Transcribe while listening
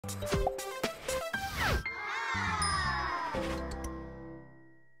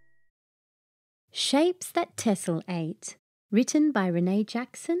Shapes That Tessel Ate, written by Renée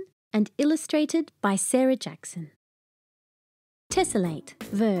Jackson and illustrated by Sarah Jackson. Tesselate,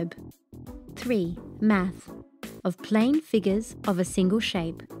 verb. 3. Math. Of plain figures of a single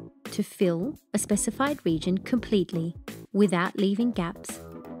shape, to fill a specified region completely, without leaving gaps,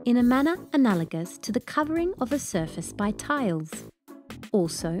 in a manner analogous to the covering of a surface by tiles.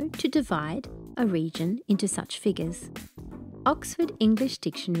 Also, to divide a region into such figures. Oxford English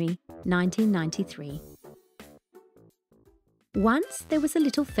Dictionary, 1993. Once there was a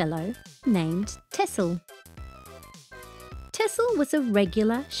little fellow named Tessel. Tessel was a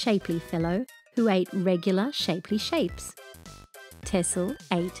regular, shapely fellow who ate regular, shapely shapes. Tessel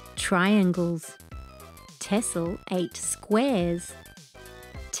ate triangles. Tessel ate squares.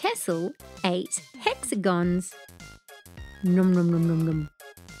 Tessel ate hexagons. Nom nom nom nom nom.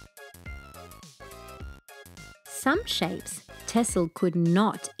 Some shapes Tessel could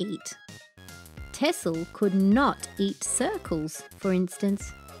not eat. Tessel could not eat circles, for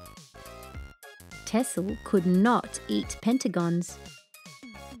instance. Tessel could not eat pentagons.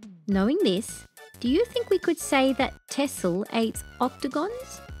 Knowing this, do you think we could say that Tessel ate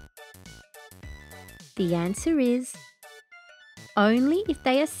octagons? The answer is only if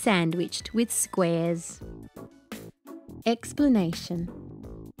they are sandwiched with squares. Explanation.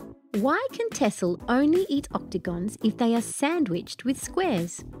 Why can Tessel only eat octagons if they are sandwiched with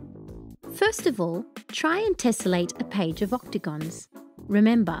squares? First of all, try and tessellate a page of octagons.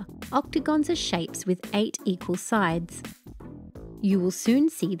 Remember, octagons are shapes with 8 equal sides. You will soon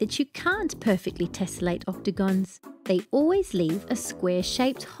see that you can't perfectly tessellate octagons. They always leave a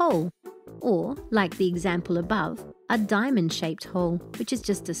square-shaped hole, or, like the example above, a diamond-shaped hole, which is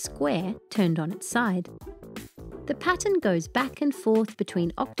just a square turned on its side. The pattern goes back and forth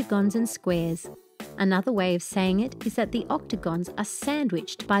between octagons and squares. Another way of saying it is that the octagons are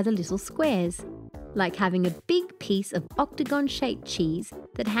sandwiched by the little squares, like having a big piece of octagon-shaped cheese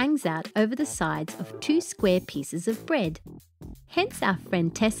that hangs out over the sides of 2 square pieces of bread. Hence our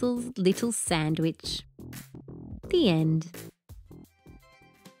friend Tessel's little sandwich. The end.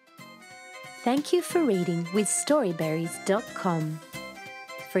 Thank you for reading with Storyberries.com.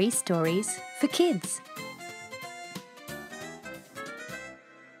 Free stories for kids.